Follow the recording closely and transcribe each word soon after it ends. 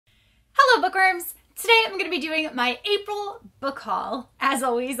Hello bookworms! Today I'm going to be doing my April book haul. As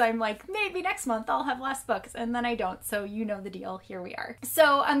always, I'm like, maybe next month I'll have less books, and then I don't, so you know the deal. Here we are.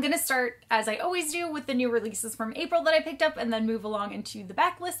 So I'm going to start, as I always do, with the new releases from April that I picked up, and then move along into the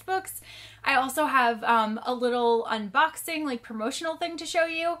backlist books. I also have a little unboxing, like promotional thing to show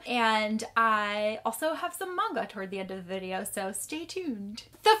you, and I also have some manga toward the end of the video, so stay tuned.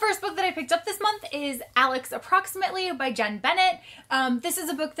 The first book that I picked up this month is Alex Approximately by Jen Bennett. This is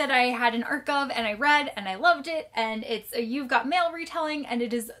a book that I had an arc of, and I read and I loved it, and it's a You've Got Mail retelling, and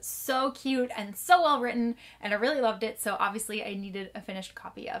it is so cute and so well written, and I really loved it, so obviously I needed a finished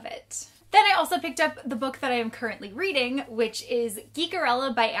copy of it. Then I also picked up the book that I am currently reading, which is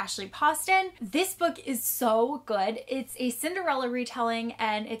Geekerella by Ashley Poston. This book is so good. It's a Cinderella retelling,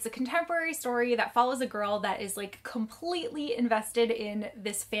 and it's a contemporary story that follows a girl that is like completely invested in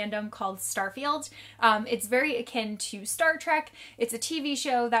this fandom called Starfield. It's very akin to Star Trek. It's a TV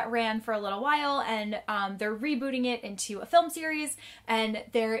show that ran for a little while, and they're rebooting it into a film series, and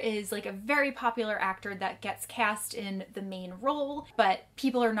there is like a very popular actor that gets cast in the main role, but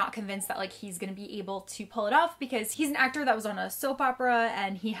people are not convinced that like he's gonna be able to pull it off because he's an actor that was on a soap opera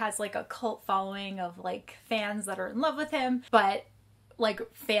and he has like a cult following of like fans that are in love with him, but like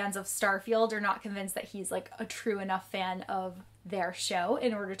fans of Starfield are not convinced that he's like a true enough fan of their show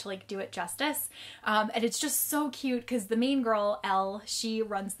in order to like do it justice. And it's just so cute because the main girl, Elle, she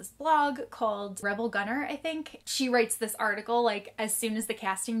runs this blog called Rebel Gunner, I think. She writes this article like as soon as the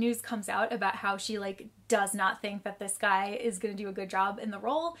casting news comes out about how she like does not think that this guy is going to do a good job in the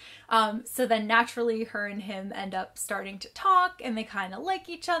role. So then naturally her and him end up starting to talk and they kind of like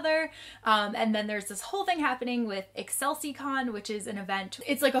each other. And then there's this whole thing happening with ExcelsiCon, which is an event.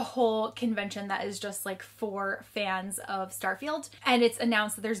 It's like a whole convention that is just like for fans of Starfield. And it's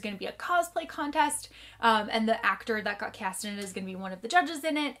announced that there's going to be a cosplay contest, and the actor that got cast in it is going to be one of the judges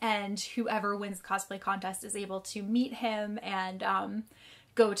in it, and whoever wins the cosplay contest is able to meet him and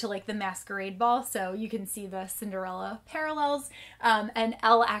go to like the masquerade ball, so you can see the Cinderella parallels. And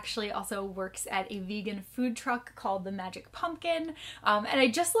Elle actually also works at a vegan food truck called the Magic Pumpkin, and I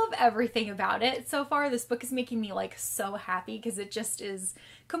just love everything about it so far. This book is making me like so happy because it just is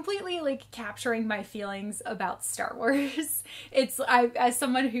completely like capturing my feelings about Star Wars. As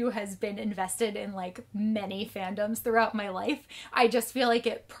someone who has been invested in like many fandoms throughout my life, I just feel like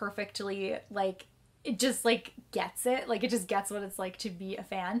it perfectly like it just like gets it. Like it just gets what it's like to be a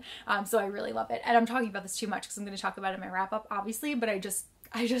fan. So I really love it. And I'm talking about this too much because I'm going to talk about it in my wrap up, obviously, but I just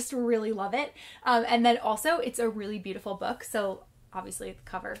really love it. And then also it's a really beautiful book. So obviously the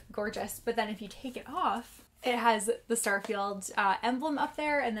cover, gorgeous. But then if you take it off, it has the Starfield emblem up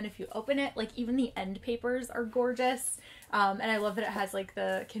there. And then if you open it, like even the end papers are gorgeous. And I love that it has like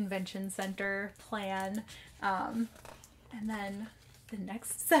the convention center plan. And then the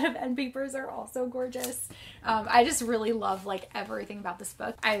next set of end papers are also gorgeous. I just really love like everything about this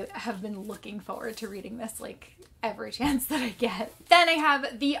book. I have been looking forward to reading this like every chance that I get. Then I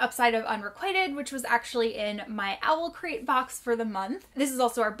have The Upside of Unrequited, which was actually in my Owl Crate box for the month. This is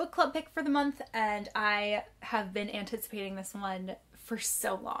also our book club pick for the month, and I have been anticipating this one for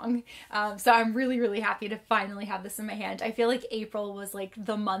so long. So I'm really happy to finally have this in my hand. I feel like April was like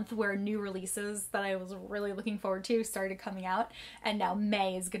the month where new releases that I was really looking forward to started coming out, and now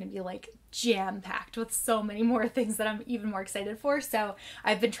May is gonna be like jam-packed with so many more things that I'm even more excited for. So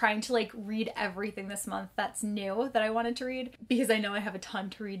I've been trying to like read everything this month that's new that I wanted to read because I know I have a ton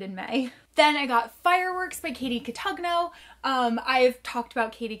to read in May. Then I got Fireworks by Katie Cotugno. I've talked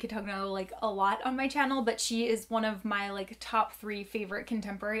about Katie Cotugno like a lot on my channel, but she is one of my like top 3 favorite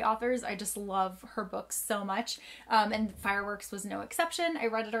contemporary authors. I just love her books so much. And Fireworks was no exception. I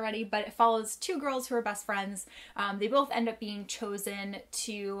read it already, but it follows 2 girls who are best friends. They both end up being chosen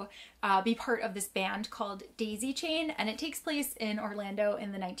to be part of this band called Daisy Chain, and it takes place in Orlando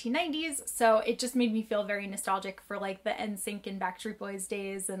in the 1990s. So it just made me feel very nostalgic for like the NSYNC and Backstreet Boys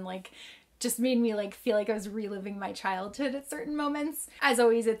days, and like just made me like feel like I was reliving my childhood at certain moments. As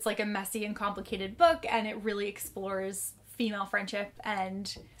always, it's like a messy and complicated book, and it really explores female friendship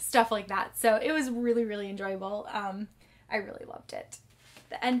and stuff like that. So it was really enjoyable. I really loved it.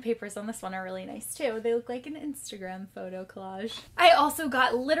 The end papers on this one are really nice too. They look like an Instagram photo collage. I also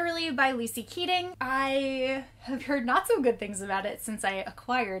got Literally by Lucy Keating. I have heard not so good things about it since I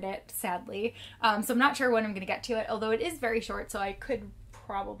acquired it, sadly. So I'm not sure when I'm gonna get to it, although it is very short, so I could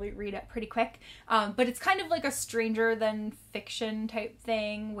probably read it pretty quick. But it's kind of like a stranger than fiction type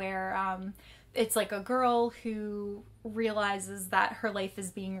thing where it's like a girl who realizes that her life is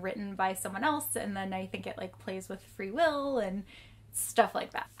being written by someone else, and then I think it like plays with free will, and stuff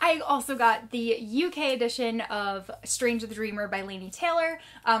like that. I also got the UK edition of Strange the Dreamer by Laini Taylor.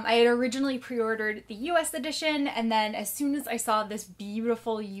 I had originally pre-ordered the US edition, and then as soon as I saw this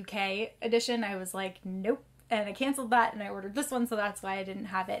beautiful UK edition, I was like, nope. And I canceled that and I ordered this one, so that's why I didn't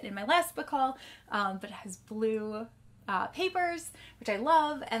have it in my last book haul. But it has blue papers, which I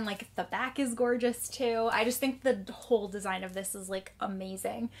love, and like the back is gorgeous too. I just think the whole design of this is like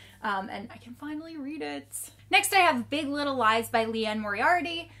amazing, and I can finally read it. Next I have Big Little Lies by Leanne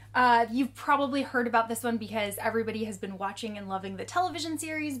Moriarty. You've probably heard about this one because everybody has been watching and loving the television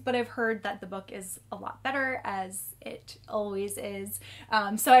series, but I've heard that the book is a lot better, as it always is.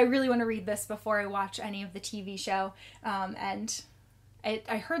 So I really want to read this before I watch any of the TV show, and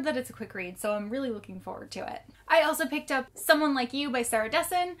I heard that it's a quick read, so I'm really looking forward to it. I also picked up Someone Like You by Sarah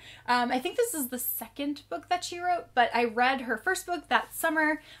Dessen. I think this is the second book that she wrote, but I read her first book that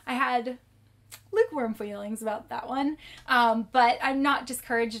summer. I had lukewarm feelings about that one, but I'm not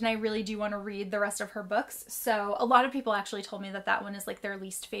discouraged and I really do want to read the rest of her books. So a lot of people actually told me that that one is like their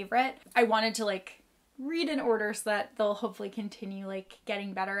least favorite. I wanted to like read in order so that they'll hopefully continue like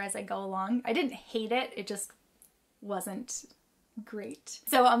getting better as I go along. I didn't hate it, it just wasn't great.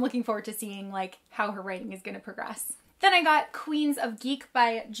 So I'm looking forward to seeing like how her writing is going to progress. Then I got Queens of Geek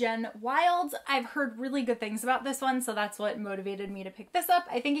by Jen Wild. I've heard really good things about this one, so that's what motivated me to pick this up.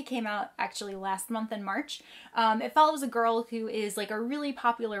 I think it came out actually last month in March. It follows a girl who is like a really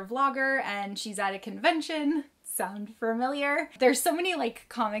popular vlogger and she's at a convention. Sound familiar? There's so many like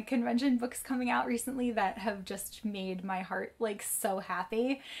comic convention books coming out recently that have just made my heart like so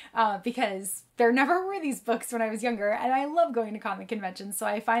happy, because there never were these books when I was younger and I love going to comic conventions, so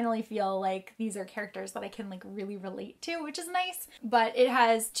I finally feel like these are characters that I can like really relate to, which is nice. But it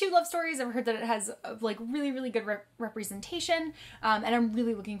has 2 love stories. I've heard that it has like really good representation, and I'm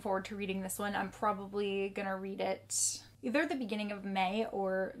really looking forward to reading this one. I'm probably gonna read it either the beginning of May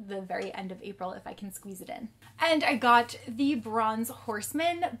or the very end of April if I can squeeze it in. And I got The Bronze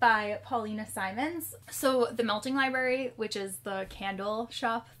Horseman by Paulina Simons. So The Melting Library, which is the candle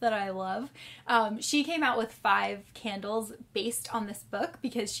shop that I love, she came out with 5 candles based on this book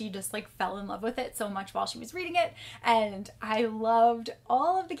because she just like fell in love with it so much while she was reading it, and I loved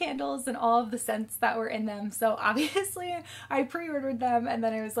all of the candles and all of the scents that were in them. So obviously I pre-ordered them and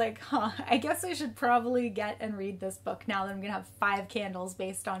then I was like, I guess I should probably get and read this book now that I'm gonna have 5 candles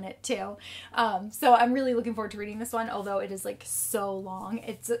based on it too. So I'm really looking forward to reading this one, although it is like so long.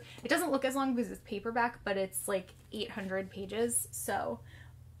 It doesn't look as long because it's paperback, but it's like 800 pages, so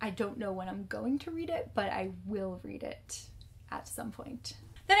I don't know when I'm going to read it, but I will read it at some point.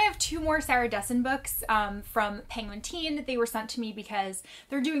 Then I have 2 more Sarah Dessen books from Penguin Teen. They were sent to me because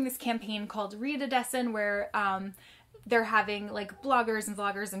they're doing this campaign called Read a Dessen, where they're having like bloggers and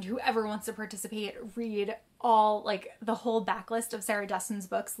vloggers and whoever wants to participate read all like the whole backlist of Sarah Dessen's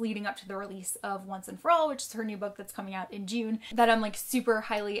books leading up to the release of Once and For All, which is her new book that's coming out in June, that I'm like super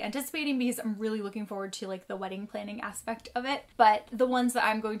highly anticipating because I'm really looking forward to like the wedding planning aspect of it. But the ones that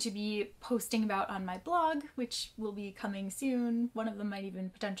I'm going to be posting about on my blog, which will be coming soon, one of them might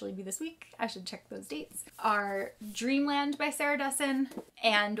even potentially be this week, I should check those dates, are Dreamland by Sarah Dessen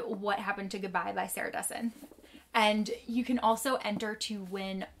and What Happened to Goodbye by Sarah Dessen. And you can also enter to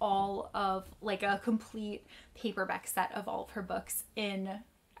win all of like a complete paperback set of all of her books in,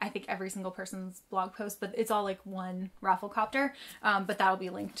 I think, every single person's blog post, but it's all like one raffle copter, but that'll be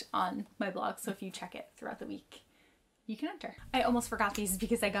linked on my blog, so if you check it throughout the week, you can enter. I almost forgot these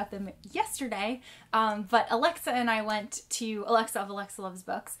because I got them yesterday, but Alexa and I went to Alexa of Alexa Loves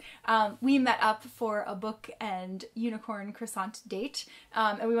Books. We met up for a book and unicorn croissant date,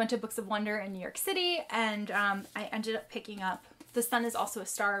 and we went to Books of Wonder in New York City, and I ended up picking up The Sun Is Also a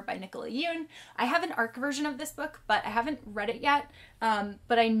Star by Nicola Yoon. I have an ARC version of this book, but I haven't read it yet,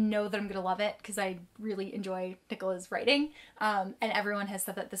 but I know that I'm gonna love it because I really enjoy Nicola's writing, and everyone has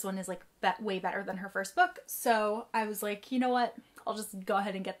said that this one is like way better than her first book, so I was like, you know what, I'll just go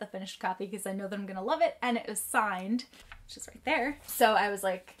ahead and get the finished copy because I know that I'm gonna love it, and it was signed, which is right there, so I was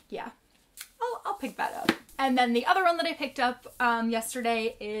like, yeah, I'll pick that up. And then the other one that I picked up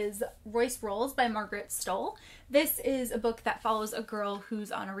yesterday is Royce Rolls by Margaret Stoll. This is a book that follows a girl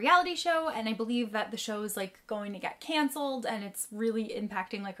who's on a reality show, and I believe that the show is like going to get canceled and it's really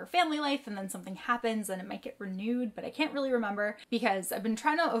impacting like her family life, and then something happens and it might get renewed, but I can't really remember because I've been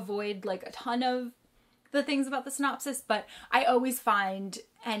trying to avoid like a ton of the things about the synopsis, but I always find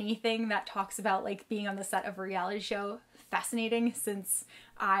anything that talks about like being on the set of a reality show fascinating, since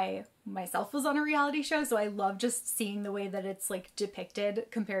I myself was on a reality show, so I love just seeing the way that it's like depicted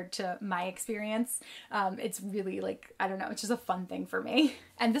compared to my experience. It's really like, I don't know, it's just a fun thing for me.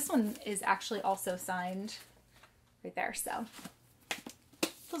 And this one is actually also signed right there, so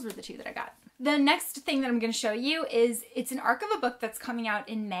those were the two that I got. The next thing that I'm going to show you is, it's an arc of a book that's coming out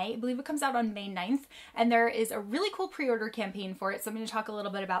in May. I believe it comes out on May 9th, and there is a really cool pre-order campaign for it, so I'm going to talk a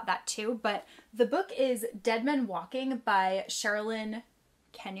little bit about that too. But the book is Dead Men Walking by Sherilyn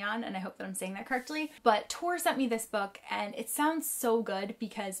Kenyon, and I hope that I'm saying that correctly. But Tor sent me this book, and it sounds so good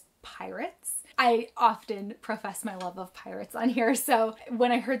because pirates. I often profess my love of pirates on here, so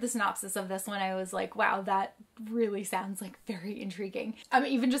when I heard the synopsis of this one, I was like, wow, that really sounds like very intriguing. I'm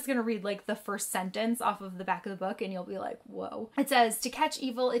even just gonna read like the first sentence off of the back of the book and you'll be like, whoa. It says, "To catch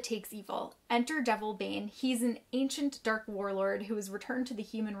evil, it takes evil. Enter Devil Bane. He's an ancient dark warlord who has returned to the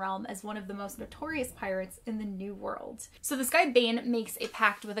human realm as one of the most notorious pirates in the New World." So this guy Bane makes a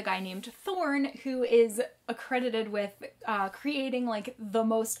pact with a guy named Thorn, who is accredited with creating like the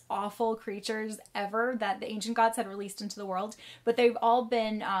most awful creatures ever that the ancient gods had released into the world, but they've all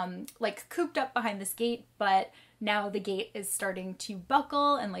been like cooped up behind this gate, but now the gate is starting to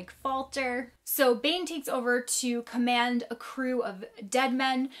buckle and like falter. So Bane takes over to command a crew of dead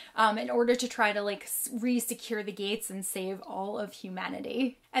men in order to try to like re-secure the gates and save all of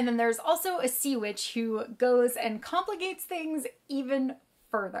humanity. And then there's also a sea witch who goes and complicates things even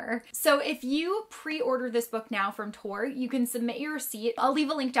further. So if you pre-order this book now from Tor, you can submit your receipt. I'll leave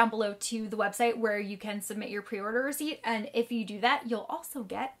a link down below to the website where you can submit your pre-order receipt. And if you do that, you'll also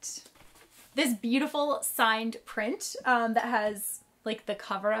get this beautiful signed print that has like the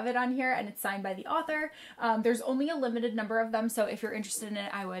cover of it on here, and it's signed by the author. There's only a limited number of them, so if you're interested in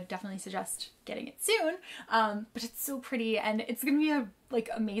it, I would definitely suggest getting it soon. But it's so pretty, and it's gonna be a like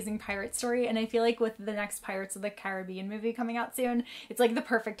amazing pirate story, and I feel like with the next Pirates of the Caribbean movie coming out soon, it's like the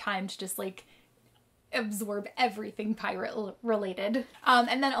perfect time to just like absorb everything pirate related.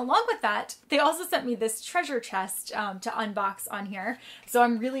 And then along with that, they also sent me this treasure chest to unbox on here. So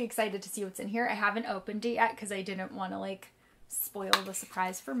I'm really excited to see what's in here. I haven't opened it yet because I didn't want to like spoil the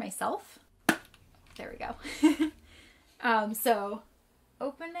surprise for myself. There we go. So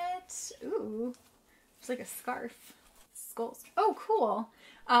open it. Ooh, it's like a scarf. Skulls. Oh, cool.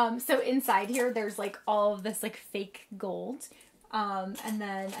 So inside here, there's like all of this like fake gold. And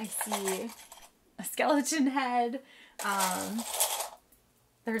then I see a skeleton head.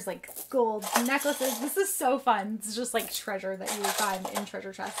 There's like gold necklaces. This is so fun. It's just like treasure that you would find in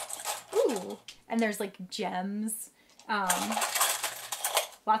treasure chests. Ooh. And there's like gems.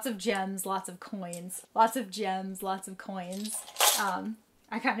 Lots of gems, lots of coins. Lots of gems, lots of coins.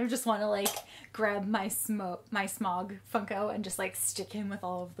 I kind of just want to like grab my Smog Funko and just like stick him with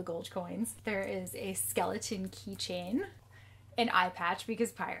all of the gold coins. There is a skeleton keychain, an eye patch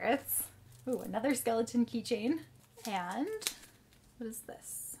because pirates. Ooh, another skeleton keychain. And what is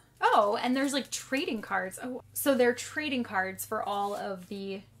this? Oh, and there's like trading cards. Oh, so they're trading cards for all of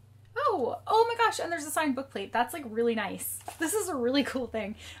the, oh my gosh, and there's a signed book plate. That's like really nice. This is a really cool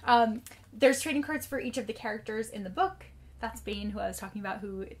thing. There's trading cards for each of the characters in the book. That's Bane, who I was talking about,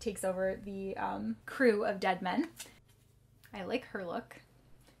 who takes over the crew of dead men. I like her look.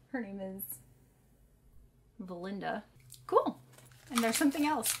 Her name is Valinda. Cool. And there's something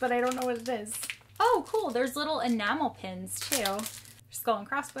else, but I don't know what it is. Oh, cool. There's little enamel pins, too. Skull and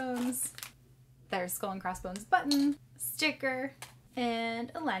Crossbones. There's Skull and Crossbones button, sticker,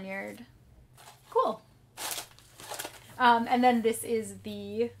 and a lanyard. Cool. And then this is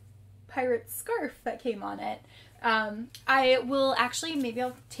the pirate scarf that came on it. I will actually, maybe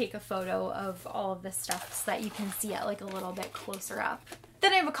I'll take a photo of all of this stuff so that you can see it like a little bit closer up.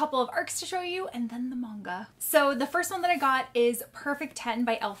 Then I have a couple of arcs to show you, and then the manga. So the first one that I got is Perfect 10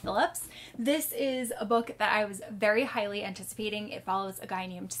 by Elle Phillips. This is a book that I was very highly anticipating. It follows a guy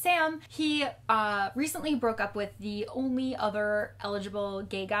named Sam. He recently broke up with the only other eligible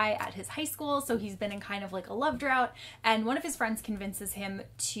gay guy at his high school, so he's been in kind of like a love drought, and one of his friends convinces him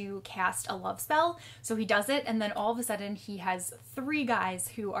to cast a love spell. So he does it, and then all of a sudden he has 3 guys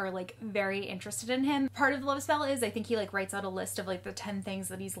who are like very interested in him. Part of the love spell is, I think he like writes out a list of like the 10 things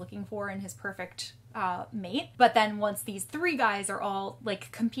that he's looking for in his perfect mate. But then once these 3 guys are all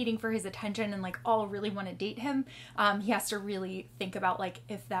like competing for his attention and like all really want to date him, he has to really think about like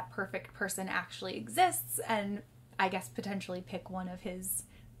if that perfect person actually exists, and I guess potentially pick one of his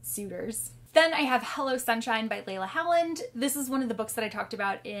suitors. Then I have Hello Sunshine by Layla Howland. This is one of the books that I talked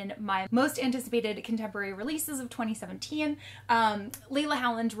about in my most anticipated contemporary releases of 2017. Layla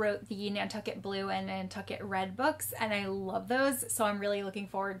Howland wrote the Nantucket Blue and Nantucket Red books, and I love those, so I'm really looking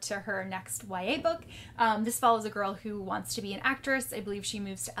forward to her next YA book. This follows a girl who wants to be an actress. I believe she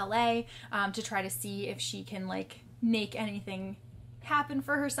moves to LA to try to see if she can like make anything happen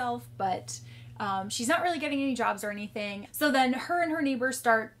for herself, but she's not really getting any jobs or anything. So then her and her neighbors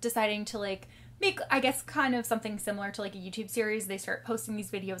start deciding to like make, I guess, kind of something similar to like a YouTube series. They start posting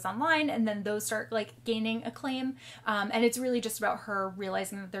these videos online, and then those start like gaining acclaim. And it's really just about her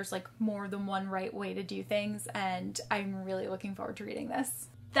realizing that there's like more than one right way to do things, and I'm really looking forward to reading this.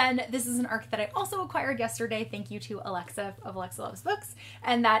 Then this is an arc that I also acquired yesterday, thank you to Alexa of Alexa Loves Books,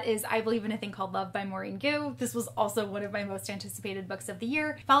 and that is I Believe in a Thing Called Love by Maureen Gu. This was also one of my most anticipated books of the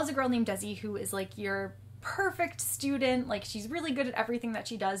year. It follows a girl named Desi who is like your perfect student. Like, she's really good at everything that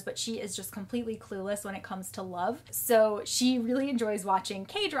she does, but she is just completely clueless when it comes to love. So she really enjoys watching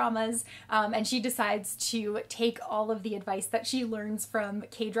K-dramas, and she decides to take all of the advice that she learns from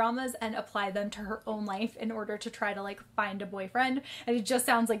K-dramas and apply them to her own life in order to try to like find a boyfriend. And it just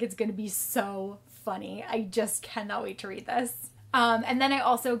sounds like it's gonna be so funny. I just cannot wait to read this. And then I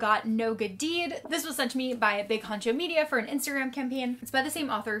also got No Good Deed. This was sent to me by Big Honcho Media for an Instagram campaign. It's by the same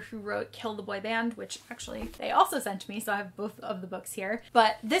author who wrote Kill the Boy Band, which actually they also sent to me, so I have both of the books here.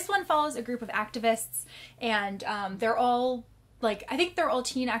 But this one follows a group of activists, and they're all like, I think they're all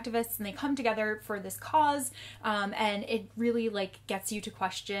teen activists, and they come together for this cause, and it really like gets you to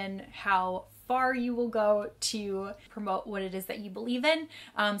question how far you will go to promote what it is that you believe in.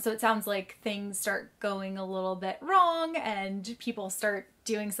 So it sounds like things start going a little bit wrong, and people start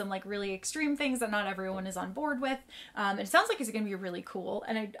doing some like really extreme things that not everyone is on board with. It sounds like it's gonna be really cool,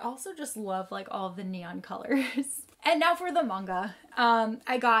 and I also just love like all of the neon colors. And now for the manga.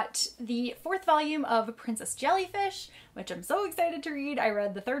 I got the 4th volume of Princess Jellyfish, which I'm so excited to read. I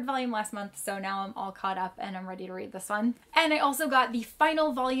read the 3rd volume last month, so now I'm all caught up and I'm ready to read this one. And I also got the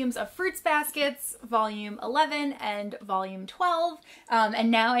final volumes of Fruits Baskets, volume 11 and volume 12.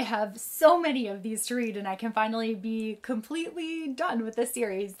 And now I have so many of these to read, and I can finally be completely done with this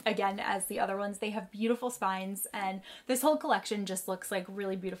series. Again, as the other ones, they have beautiful spines, and this whole collection just looks like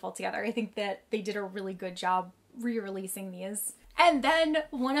really beautiful together. I think that they did a really good job re-releasing these. And then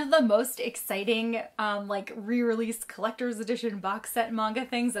one of the most exciting like re-release collector's edition box set manga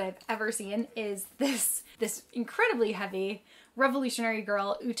things that I've ever seen is this incredibly heavy Revolutionary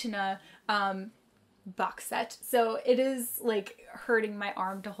Girl Utena box set. So it is like hurting my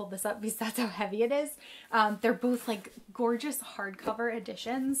arm to hold this up because that's how heavy it is. They're both like gorgeous hardcover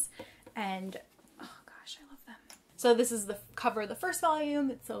editions, and so this is the cover of the 1st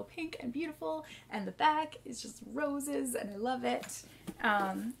volume. It's so pink and beautiful, and the back is just roses, and I love it.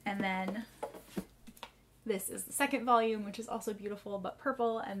 And then this is the 2nd volume, which is also beautiful, but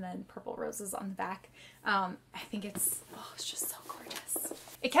purple, and then purple roses on the back. I think it's just so gorgeous.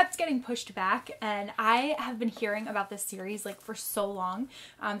 It kept getting pushed back, and I have been hearing about this series like for so long.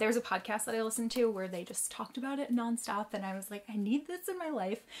 There's a podcast that I listened to where they just talked about it nonstop, and I was like, I need this in my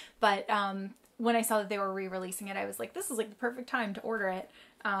life. But when I saw that they were re-releasing it, I was like, this is like the perfect time to order it.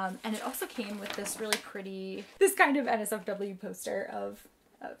 And it also came with this really pretty, this kind of NSFW poster of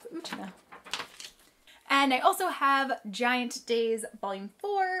Utena. And I also have Giant Days Volume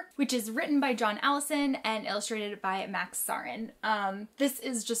 4, which is written by John Allison and illustrated by Max Sarin. This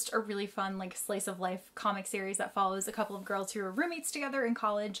is just a really fun like slice of life comic series that follows a couple of girls who are roommates together in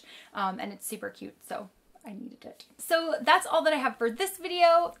college, and it's super cute, so I needed it. So that's all that I have for this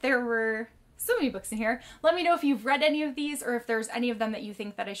video. There were so many books in here. Let me know if you've read any of these, or if there's any of them that you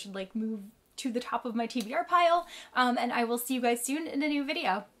think that I should like move to the top of my TBR pile. And I will see you guys soon in a new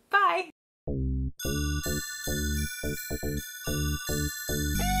video. Bye!